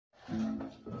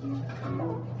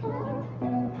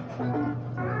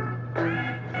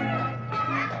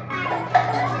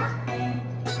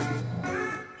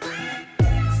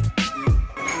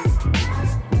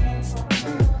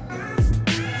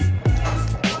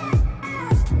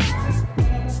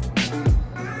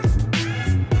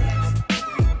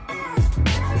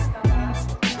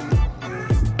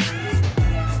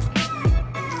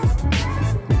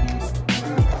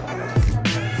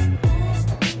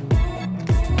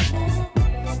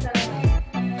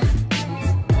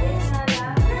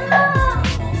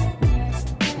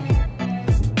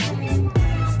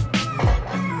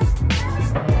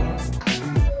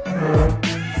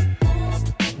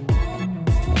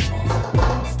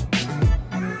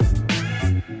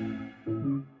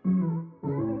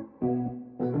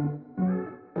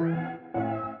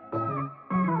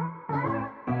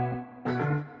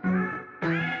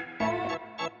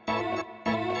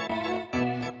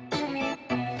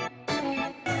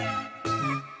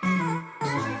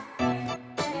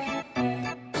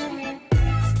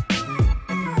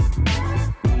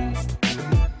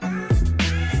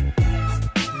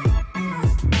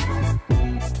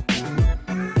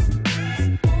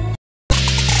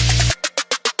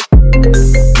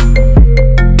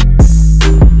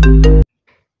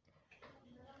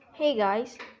Hey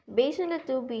guys, based on the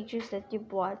two videos that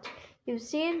you've watched, you've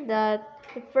seen that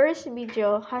the first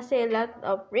video has a lot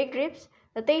of regrips,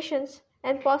 rotations,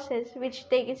 and pauses which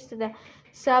take us to the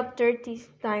sub 30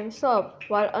 times solve,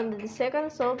 while on the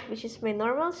second solve, which is my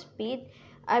normal speed,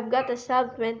 I've got a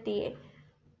sub 20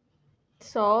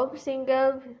 solve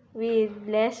single with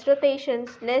less rotations,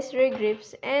 less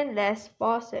regrips, and less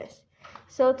pauses.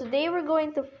 So today we're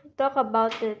going to talk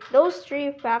about those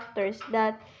three factors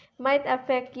that might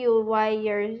affect you why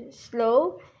you're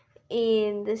slow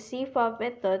in the CFOP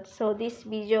method. So this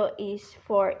video is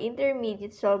for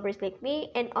intermediate solvers like me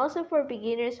and also for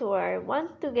beginners who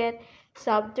want to get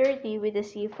sub 30 with the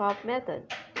CFOP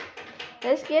method.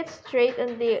 Let's get straight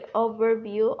on the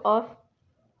overview of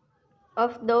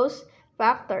those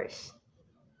factors.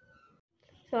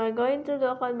 So I'm going to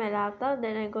look on my laptop,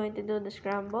 then I'm going to do the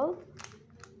scramble.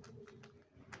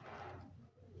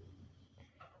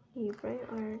 E prime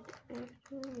or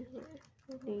F2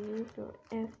 D to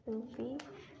F2B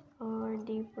or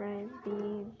D prime B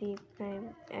D prime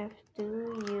F2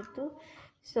 U2.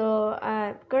 So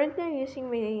currently I'm using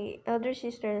my elder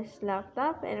sister's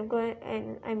laptop and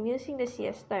I'm using the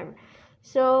CS timer.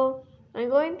 So I'm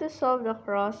going to solve the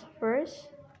cross first.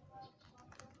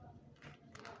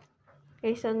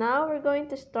 Okay, so now we're going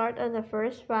to start on the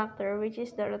first factor, which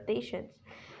is the rotations.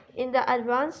 In the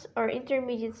advanced or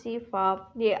intermediate CFOP,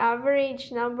 the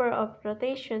average number of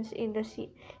rotations in the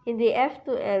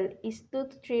F2L is 2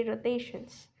 to 3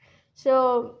 rotations.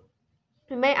 So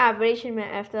in my average in my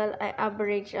F2L, I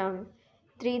average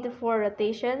 3 to 4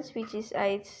 rotations, which is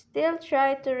I still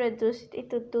try to reduce it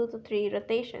into 2 to 3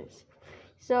 rotations.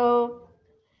 So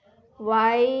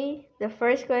why the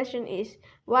first question is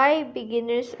why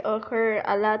beginners occur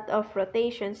a lot of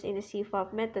rotations in the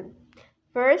CFOP method?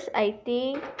 First, I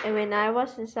think when I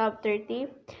was in sub 30,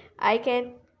 I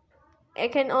can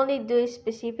only do a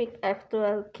specific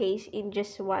F12 case in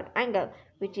just one angle,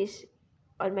 which is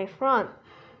on my front.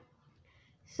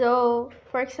 So,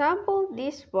 for example,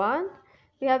 this one,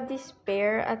 we have this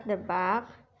pair at the back.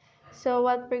 So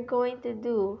what we're going to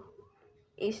do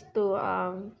is to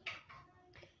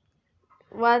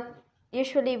what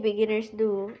usually beginners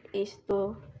do is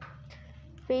to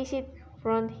face it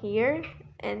front here,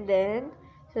 and then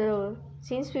so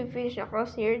since we finish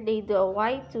across here, they do a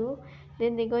Y2,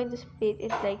 then they're going to split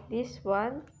it like this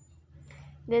one,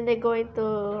 then they're going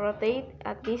to rotate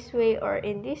at this way or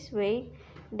in this way,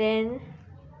 then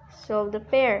solve the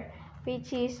pair,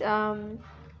 which is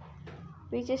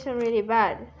really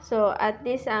bad. So at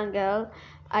this angle,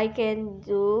 I can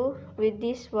do with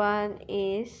this one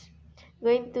is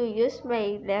going to use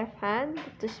my left hand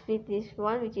to split this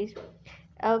one, which is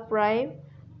L prime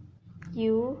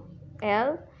Q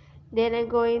L. Then I'm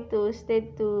going to,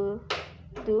 instead to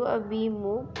do a V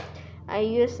move, I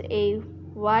use a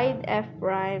wide F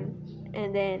prime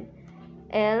and then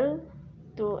L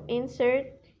to insert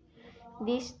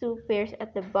these two pairs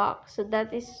at the back. So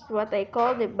that is what I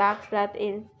call the back slat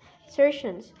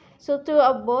insertions. So to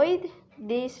avoid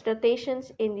these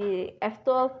rotations in the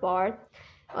F12 part,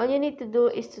 all you need to do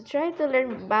is to try to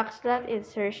learn back slat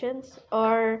insertions,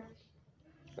 or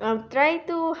try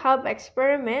to have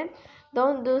experiment.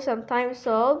 Don't do some time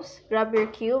solves. Grab your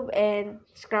cube and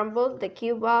scramble the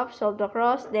cube up, solve the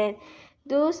cross, then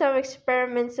do some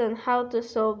experiments on how to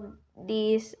solve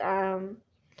these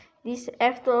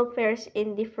F12 pairs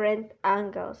in different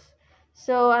angles.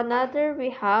 So another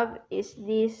we have is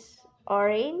this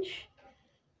orange,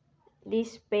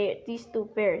 these two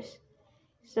pairs.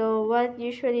 So what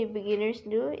usually beginners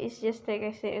do is just like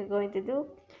I say I'm going to do.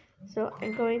 So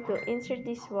I'm going to insert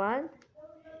this one,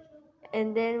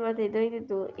 and then what I'm going to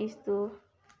do is to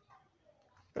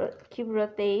keep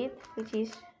rotate, which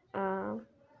is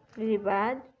really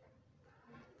bad.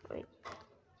 Wait.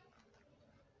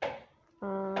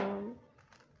 Um,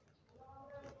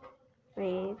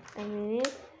 Wait a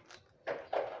minute.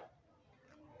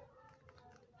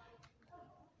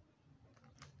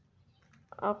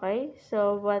 Okay,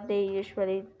 so what I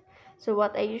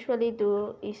usually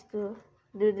do is to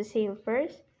do the same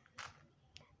first.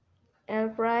 L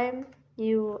prime,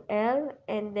 U, L,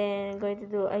 and then I'm going to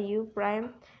do a U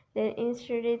prime, then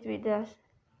insert it with the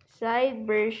side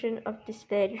version of the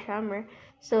sledgehammer,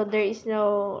 so there is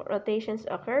no rotations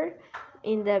occur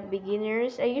in the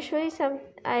beginners. I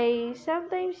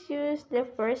sometimes use the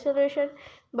first solution,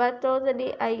 but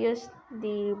totally I use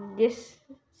this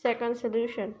second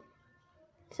solution.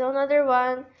 So another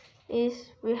one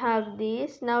is we have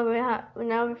this. Now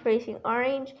we're facing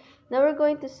orange. Now we're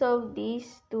going to solve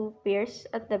these two pairs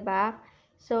at the back.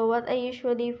 So what I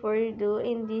usually do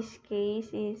in this case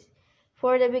is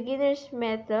for the beginner's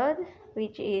method,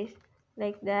 which is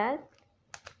like that.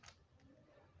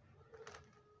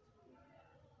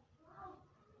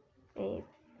 Okay.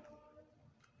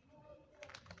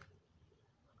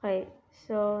 Okay.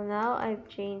 So now I've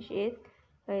changed it.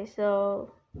 Okay.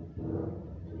 So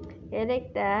yeah,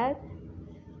 like that.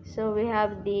 So we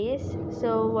have this.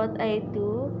 So what I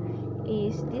do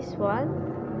is this one.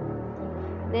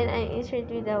 Then I insert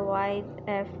with the white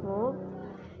F move.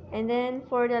 And then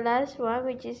for the last one,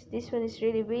 which is this one is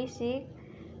really basic.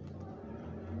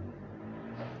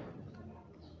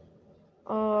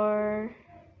 Or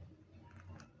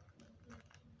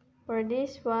for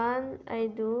this one, I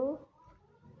do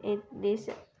it this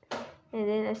and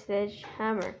then a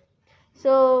sledgehammer.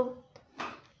 So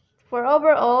for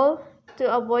overall,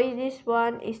 to avoid this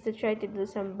one is to try to do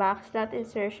some back slot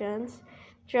insertions.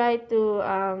 Try to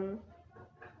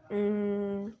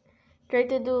try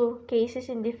to do cases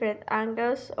in different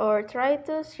angles, or try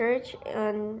to search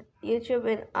on YouTube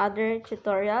and other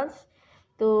tutorials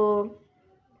to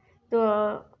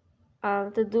to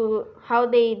to do how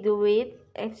they do it,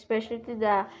 especially to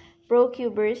the pro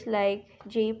cubers like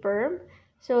J Perm.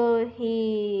 So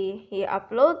he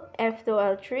upload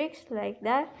F2L tricks like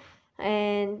that.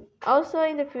 And also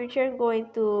in the future, I'm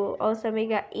going to also make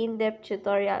an in-depth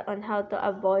tutorial on how to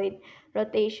avoid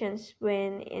rotations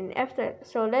when in F2L.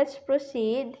 So let's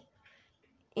proceed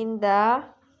in the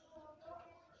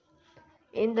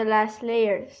last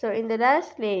layer. So in the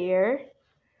last layer,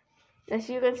 as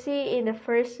you can see in the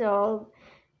first solve,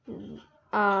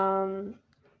 the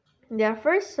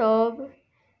first solve,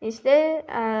 instead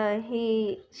I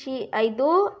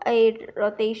do a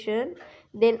rotation,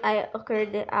 then I occur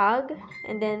the ag,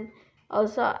 and then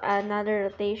also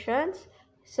another rotations.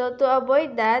 So to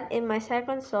avoid that, in my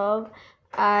second solve,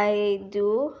 I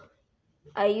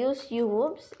use U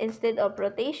moves instead of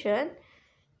rotation.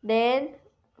 Then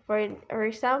for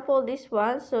example this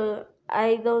one, so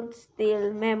I don't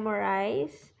still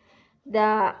memorize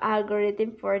the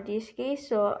algorithm for this case,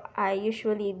 so I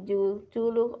usually do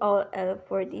 2 loop OL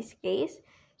for this case.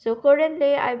 So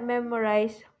currently I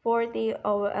memorized 40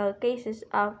 OL cases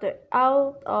out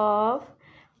of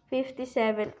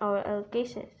 57 OL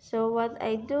cases. So what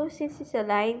I do, since it's a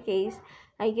line case,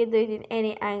 I can do it in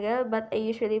any angle, but I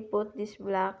usually put this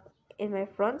block in my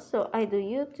front, so I do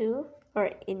U2,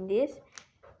 or in this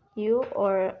U,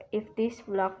 or if this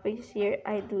block is here,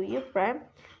 I do U prime,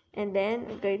 and then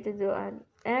I'm going to do an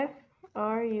F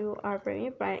or U R prime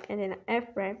U prime, and then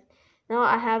F prime. Now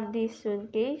I have this soon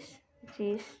case, which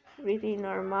is really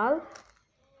normal.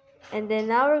 And then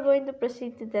now we're going to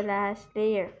proceed to the last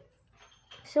layer.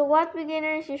 So what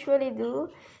beginners usually do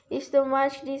is to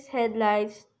match these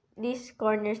headlights, these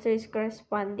corners to its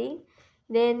corresponding.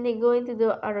 Then they're going to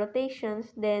do a rotations,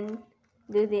 then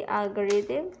do the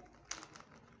algorithm,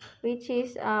 which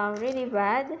is really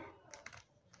bad.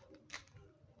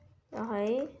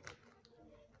 Okay,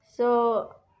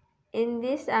 so in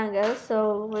this angle,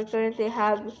 so we currently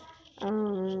have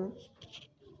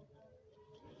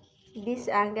this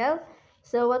angle.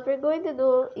 So what we're going to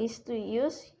do is to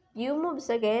use U moves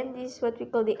again. This is what we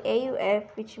call the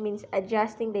AUF, which means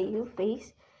adjusting the U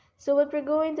phase. So what we're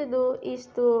going to do is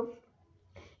to,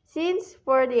 since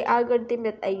for the algorithm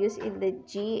that I use in the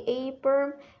GA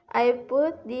perm, I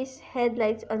put these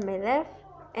headlights on my left,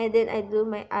 and then I do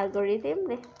my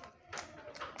algorithm,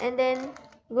 and then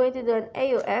I'm going to do an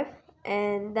AUF,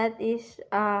 and that is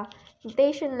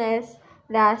rotationless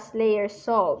last layer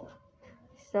solve.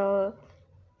 So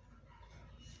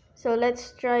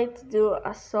let's try to do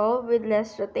a solve with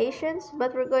less rotations,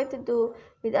 but we're going to do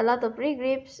with a lot of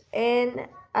regrips and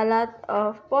a lot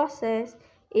of pauses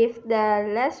if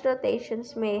the less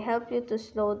rotations may help you to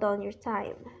slow down your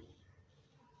time.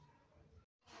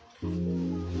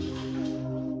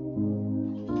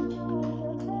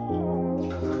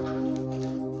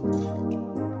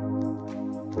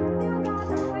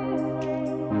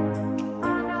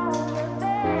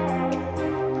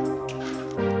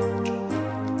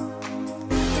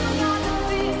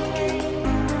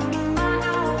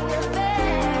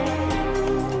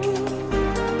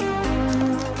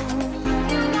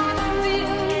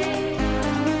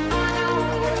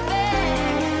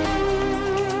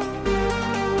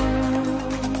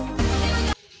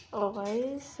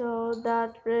 Okay, so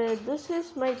that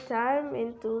reduces my time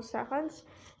in 2 seconds.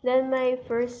 Then my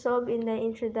first solve in the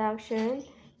introduction.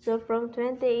 So from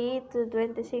 28 to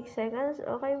 26 seconds,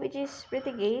 okay, which is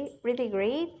pretty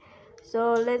great.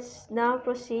 So let's now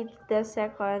proceed to the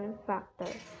second factor.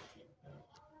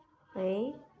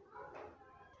 Okay.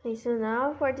 Okay, so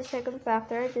now for the second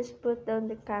factor, just put down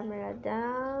the camera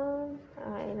down.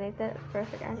 Okay, like that,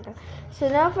 perfect angle. So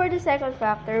now for the second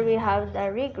factor, we have the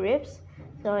regrips.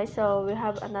 So we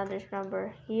have another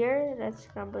scrambler here. Let's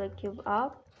scramble the cube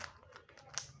up.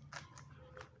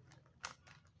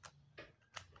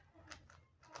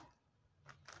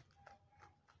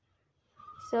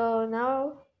 So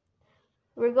now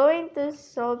we're going to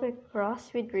solve a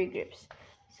cross with regrips.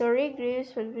 So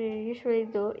regrips, what we usually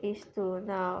do is to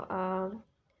now,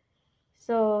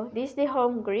 so this is the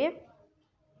home grip.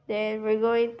 Then we're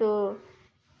going to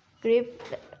grip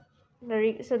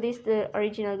so this is the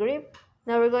original grip.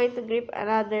 Now we're going to grip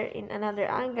another in another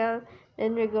angle,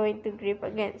 then we're going to grip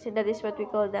again. So that is what we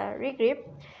call the regrip.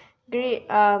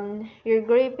 You're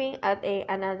gripping at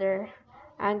another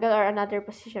angle or another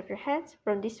position of your hands,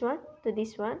 from this one to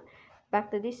this one, back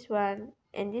to this one,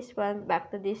 and this one back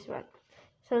to this one.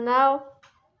 So now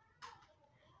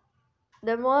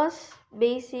the most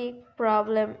basic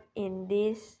problem in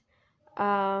this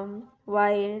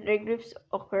why regrips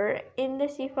occur in the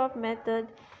CFOP method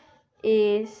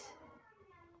is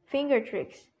finger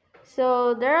tricks.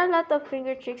 So there are a lot of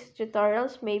finger tricks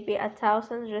tutorials, maybe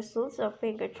 1,000 results of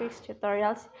finger tricks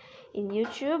tutorials in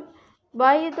YouTube,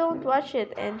 but you don't watch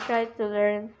it and try to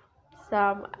learn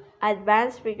some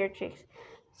advanced finger tricks.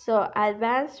 So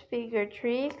advanced finger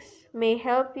tricks may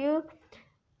help you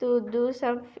to do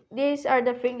these are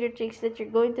the finger tricks that you're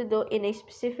going to do in a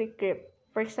specific grip.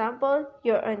 For example,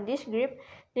 you're on this grip,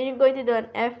 then you're going to do an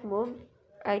F move.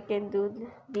 I can do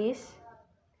this,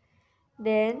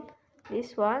 then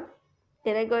this one,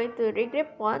 then I'm going to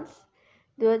regrip once,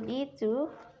 do a D2,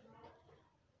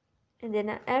 and then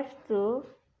an F2,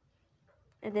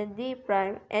 and then D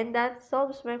prime, and that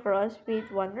solves my cross with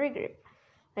one regrip.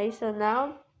 Okay, so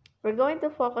now we're going to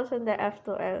focus on the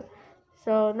F2L.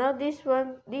 So now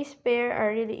these pair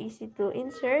are really easy to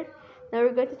insert. Now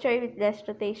we're going to try with less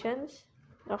rotations.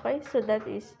 Okay, so that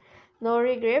is no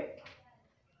regrip.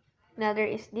 Another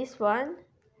is this one.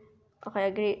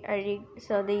 Okay,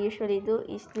 so they usually do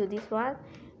is do this one,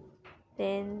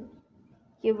 then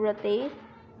cube rotate,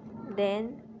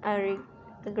 then a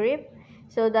grip.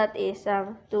 So that is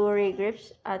two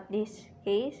regrips at this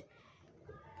case,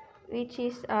 which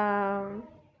is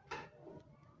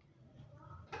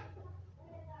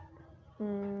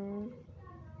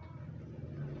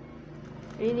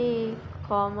really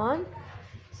common.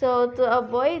 So to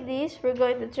avoid this, we're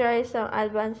going to try some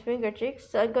advanced finger tricks.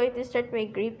 So I'm going to start my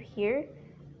grip here.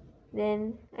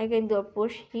 Then I can do a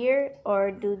push here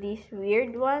or do this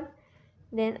weird one.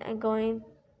 Then I'm going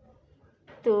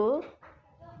to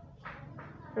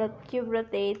cube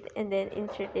rotate and then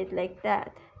insert it like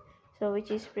that. So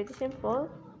which is pretty simple.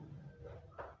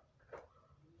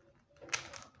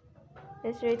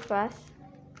 Let's do it fast.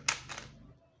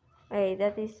 Okay,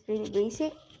 that is really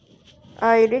basic.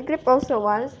 I regrip also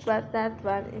once, but that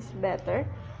one is better.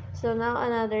 So now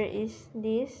another is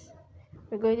this.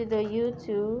 We're going to do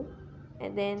U2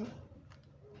 and then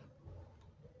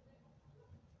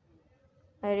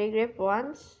I regrip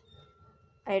once,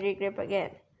 I regrip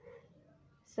again.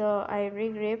 So I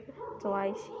regrip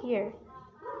twice here.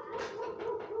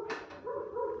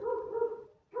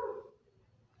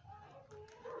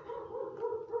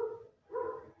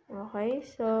 Okay,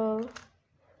 so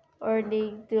or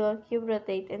they do a cube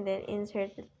rotate and then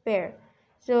insert the pair.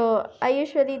 So I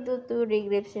usually do 2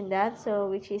 regrips in that, so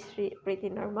which is pretty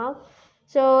normal.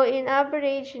 So in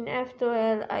average in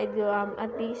F2L, I do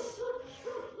at least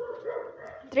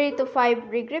 3 to 5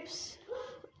 regrips.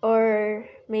 or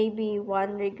maybe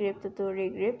 1 regrip to 2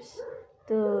 regrips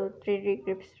to 3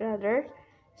 regrips rather.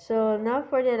 So now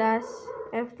for the last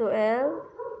F2L,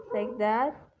 like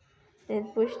that,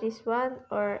 then push this one,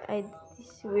 or I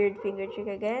this weird finger trick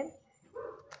again,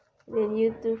 then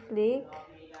U2 flick,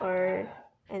 or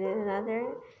and then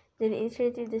another, then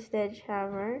insert the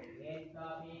sledgehammer.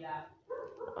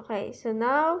 Okay, so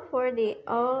now for the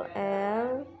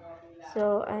OL,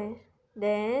 so I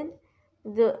then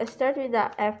start with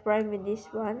the F prime with this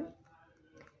one,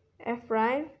 F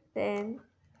prime, then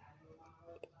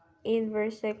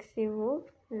inverse sexy move,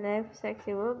 left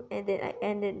sexy move, and then I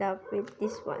ended up with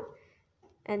this one.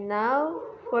 And now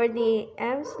for the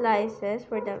M slices,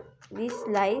 for this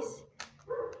slice,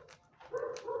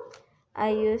 I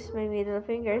use my middle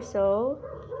finger, so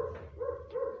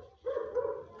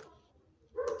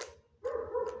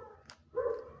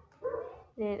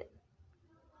then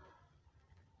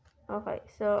okay,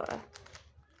 so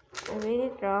I made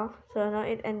it wrong, so now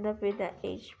it ended up with the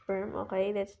H perm.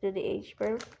 Okay, let's do the H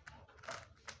perm.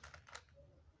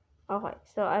 Okay,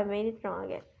 so I made it wrong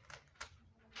again.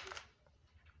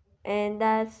 And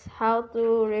that's how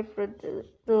to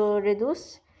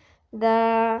reduce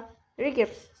the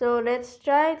regrips. So let's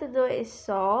try to do a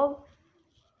solve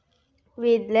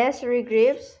with less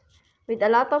regrips, with a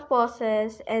lot of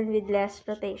pauses, and with less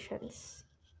rotations.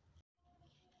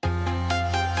 I'm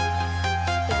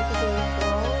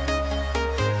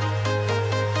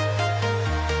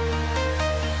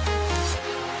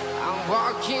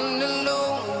walking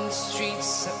alone, the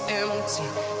streets are empty.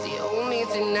 The only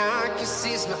thing I can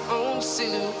see is my own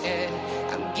silhouette.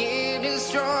 I'm getting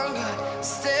stronger,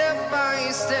 step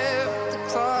by step. The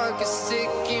clock is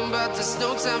ticking, but there's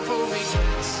no time for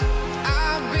regrets.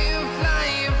 I've been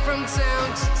flying from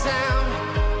town to town,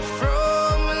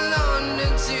 from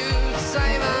London to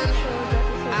Taiwan.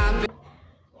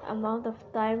 Amount of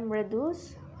time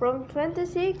reduced from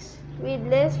 26 with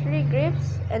less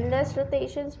regrips and less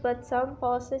rotations, but some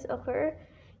pauses occur.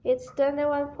 It's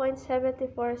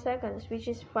 21.74 seconds, which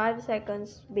is 5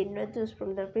 seconds been reduced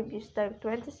from the previous time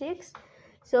 26.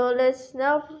 So let's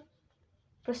now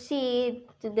proceed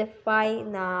to the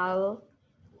final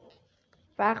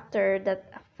factor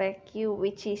that affect you,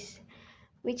 which is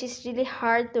really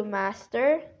hard to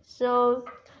master. So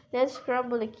let's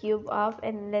scramble the cube up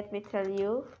and let me tell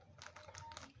you.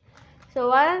 So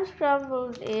while I'm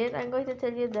scrambled it, I'm going to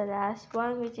tell you the last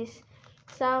one, which is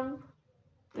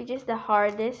the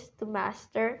hardest to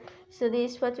master. So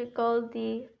this is what we call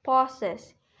the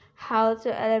pauses. How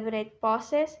to eliminate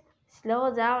pauses,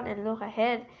 slow down and look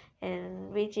ahead.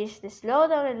 And which is the slow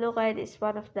down and look ahead is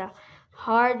one of the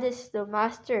hardest to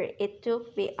master. It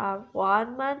took me 1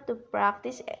 month to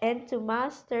practice and to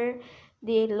master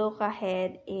the look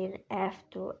ahead in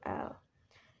F2L.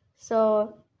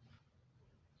 So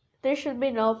there should be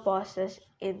no pauses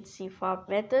in CFOP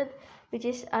method, which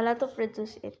is a lot of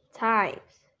reduced in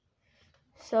times.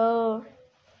 So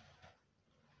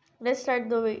let's start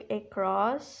doing a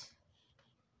cross.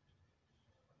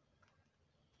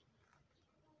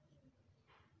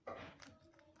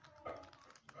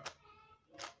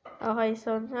 Okay,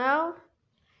 so now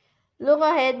look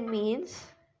ahead means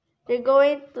you're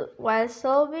going to, while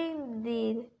solving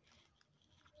the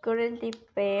currently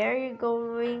pair, you're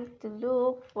going to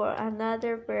look for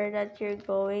another pair that you're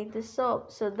going to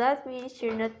solve. So that means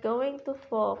you're not going to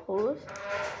focus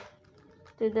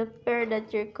to the pair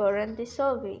that you're currently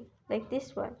solving, like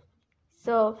this one.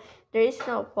 So there is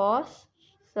no pause.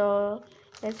 So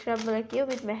let's scramble a cube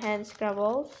with my hand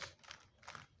scrabbles.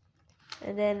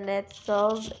 And then let's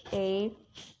solve a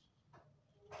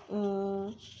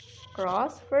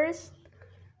cross first.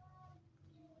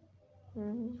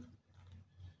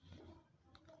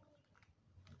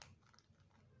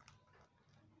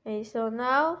 Okay, so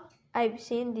now I've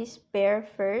seen this pair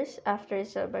first after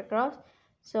solve a cross.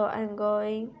 So I'm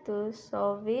going to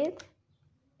solve it.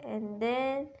 And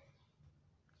then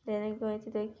I'm going to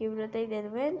do a cube rotate.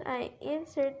 And when I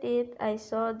insert it, I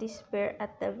saw this pair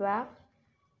at the back.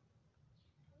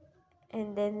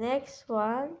 And the next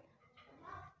one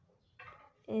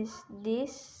is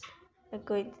this. I'm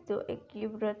going to do a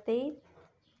cube rotate.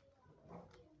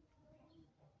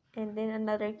 And then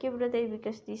another cube rotate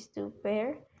because these two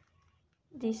pair.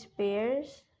 These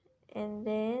pairs. And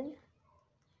then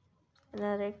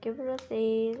another cube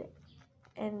rotate.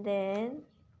 And then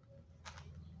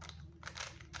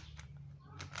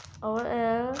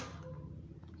OL.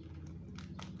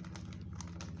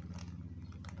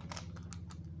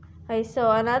 Okay,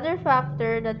 so another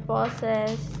factor that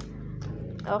pauses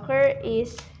occur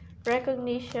is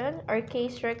recognition or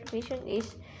case recognition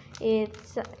is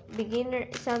It's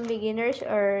some beginners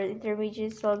or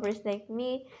intermediate solvers like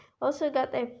me also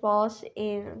got a pause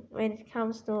in when it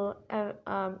comes to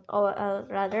OL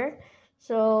rather.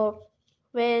 So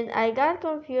when I got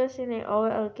confused in an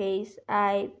OL case,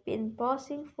 I've been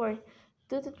pausing for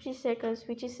 2 to 3 seconds,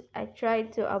 which is I try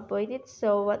to avoid it.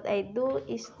 So what I do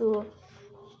is to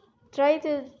try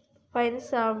to find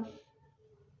some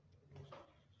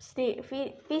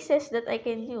pieces that I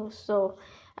can use so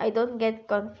I don't get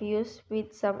confused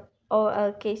with some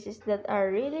OL cases that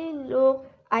are really look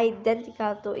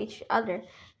identical to each other,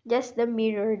 just the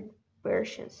mirrored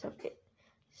versions of it.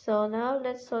 So now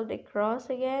let's solve the cross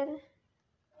again.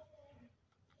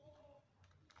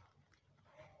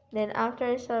 Then after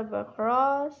I solve a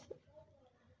cross,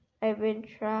 I've been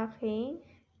tracking.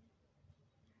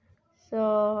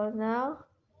 So now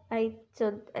I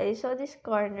saw this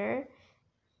corner.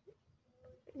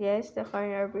 Yes, the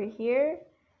corner over here.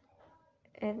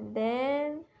 And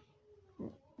then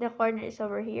the corner is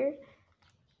over here.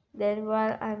 Then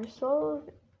while I'm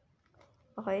solving,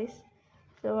 okay,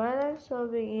 so while I'm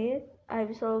solving it,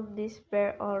 I've solved this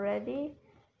pair already.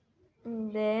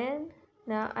 And then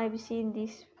now I've seen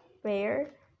this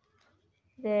pair.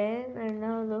 Then I'm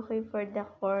now looking for the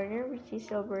corner which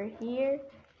is over here.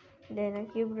 Then I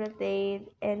cube rotate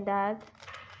and that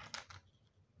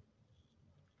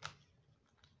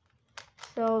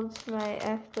solves my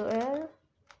F2L.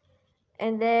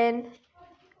 And then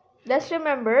let's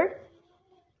remember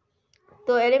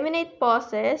to eliminate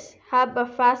pauses, have a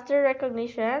faster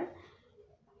recognition,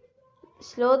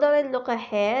 slow down and look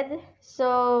ahead.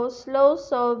 So slow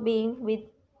solving with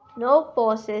no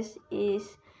pauses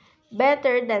is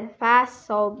better than fast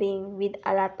solving with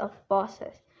a lot of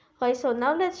pauses. Okay, so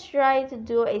now let's try to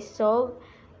do a solve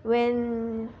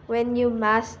when you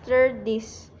master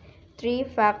these three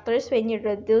factors, when you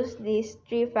reduce these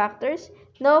three factors,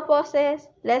 no pauses,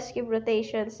 less cube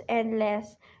rotations, and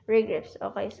less regrips.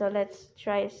 Okay, so let's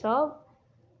try solve.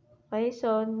 Okay,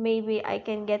 so maybe I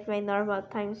can get my normal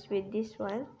times with this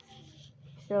one.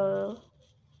 So,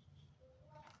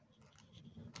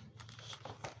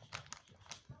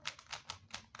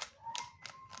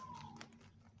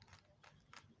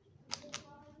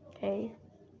 okay.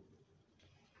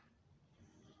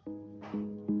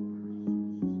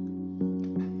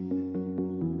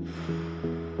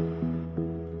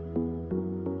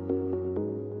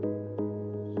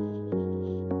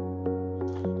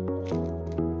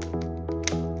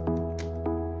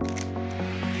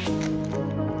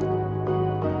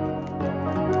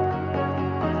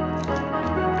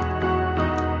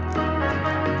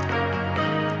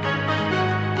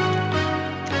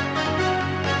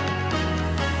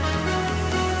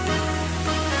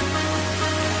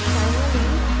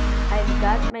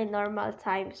 Got my normal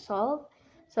time solved.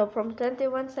 So from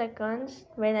 21 seconds,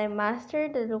 when I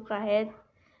mastered the look ahead,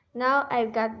 now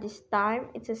I've got this time.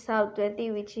 It's a sub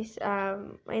 20, which is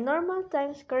my normal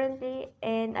times currently,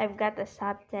 and I've got a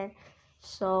sub 10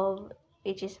 solved,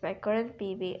 which is my current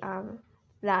PB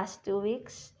last 2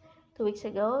 weeks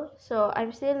ago. So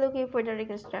I'm still looking for the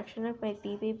reconstruction of my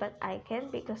PB, but I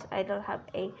can't because I don't have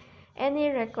any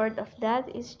record of that.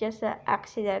 It's just an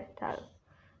accidental.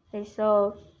 Okay,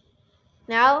 so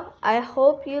now, I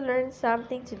hope you learned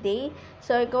something today.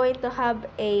 So I'm going to have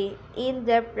a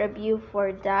in-depth review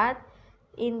for that,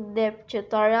 in-depth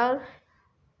tutorial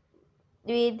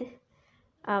with,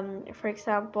 for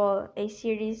example, a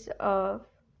series of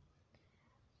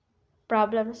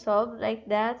problem solved like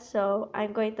that. So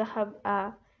I'm going to have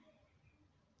a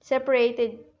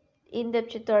separated in-depth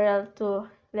tutorial to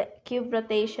cube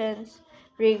rotations,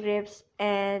 regrips,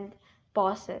 and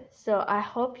pauses. So I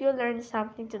hope you learned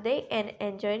something today and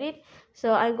enjoyed it.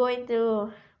 So I'm going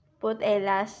to put a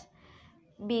last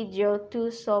video, two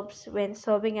solves when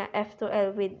solving a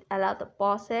F2L with a lot of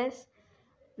pauses,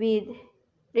 with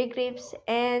regrips,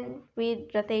 and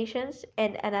with rotations.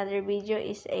 And another video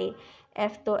is a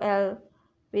F2L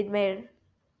with my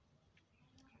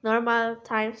normal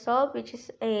time solve, which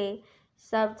is a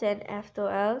sub 10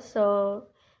 F2L. So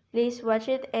please watch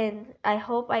it, and I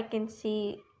hope you can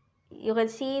see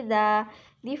the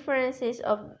differences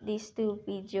of these two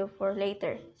video for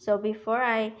later. So before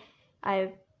I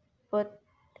put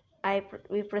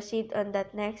we proceed on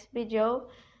that next video,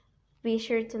 be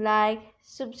sure to like,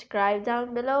 subscribe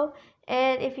down below,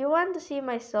 and if you want to see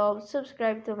my solve,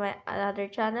 subscribe to my another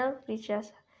channel, which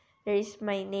just there is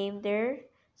my name there.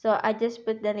 So I just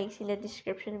put the links in the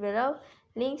description below.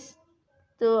 Links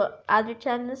to other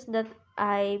channels that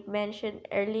I mentioned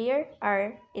earlier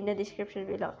are in the description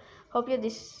below. Hope you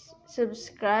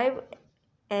subscribe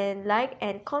and like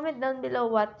and comment down below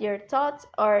what your thoughts,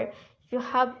 or if you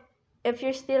have If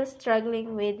you're still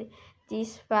struggling with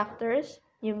these factors,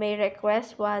 you may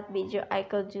request what video I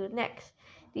could do next.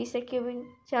 This is a cubing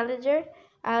challenger.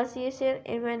 I'll see you soon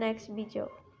in my next video.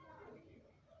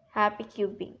 Happy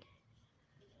cubing!